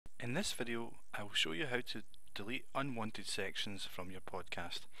In this video, I will show you how to delete unwanted sections from your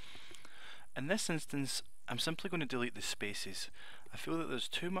podcast. In this instance, I'm simply going to delete the spaces. I feel that there's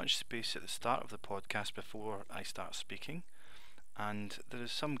too much space at the start of the podcast before I start speaking, and there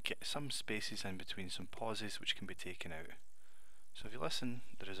is some spaces in between, some pauses which can be taken out. So if you listen,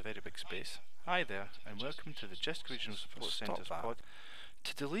 there is a very big space. Hi there, and welcome to the Just Regional Support Centre's pod.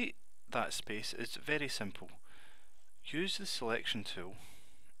 To delete that space, it's very simple. Use the selection tool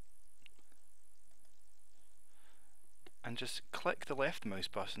and just click the left mouse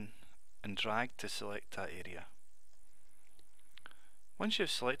button and drag to select that area. Once you've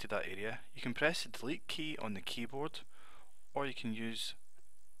selected that area, you can press the delete key on the keyboard, or you can use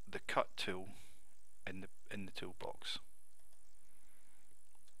the cut tool in the toolbox.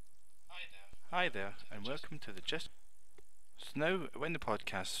 Hi there, and welcome to the Just. So now, when the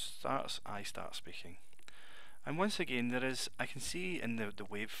podcast starts, I start speaking. And once again, I can see in the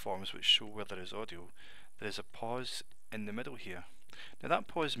waveforms which show where there is audio, there is a pause in the middle here. Now that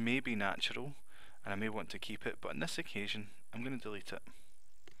pause may be natural, and I may want to keep it, but on this occasion, I'm going to delete it.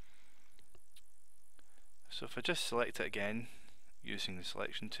 So if I just select it again, using the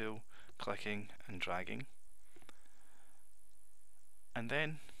selection tool, clicking and dragging, and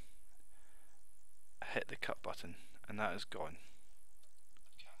then hit the cut button, and that is gone.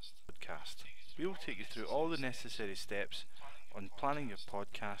 Podcast. We will take you through all the necessary steps on planning your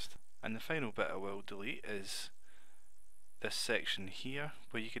podcast, and the final bit I will delete is this section here,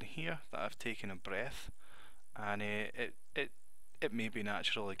 where you can hear that I've taken a breath, and it may be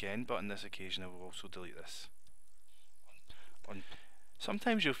natural again, but on this occasion I will also delete this.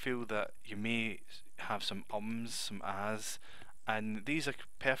 Sometimes you'll feel that you may have some ums, some ahs, and these are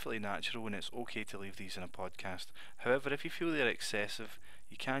perfectly natural, and it's okay to leave these in a podcast. However, if you feel they're excessive,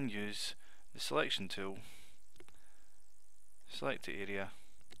 you can use the selection tool, select the area,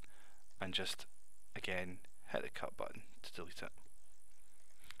 and just again hit the cut button to delete it.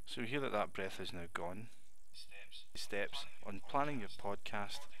 So you hear that breath is now gone. Steps on planning your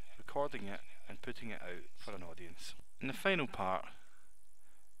podcast, recording it and putting it out for an audience. And the final part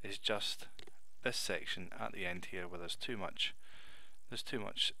is just this section at the end here, where there's too much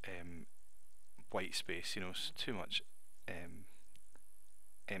white space, too much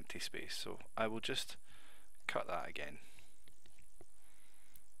empty space. So I will just cut that again.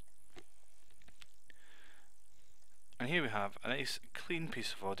 And here we have a nice clean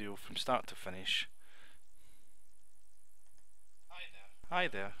piece of audio from start to finish. Hi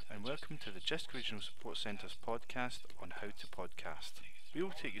there, and welcome to the Just Regional Support Centre's podcast on how to podcast. We will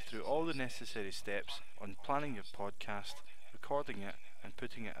take you through all the necessary steps on planning your podcast, recording it and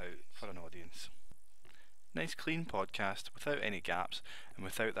putting it out for an audience. Nice clean podcast without any gaps and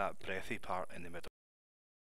without that breathy part in the middle.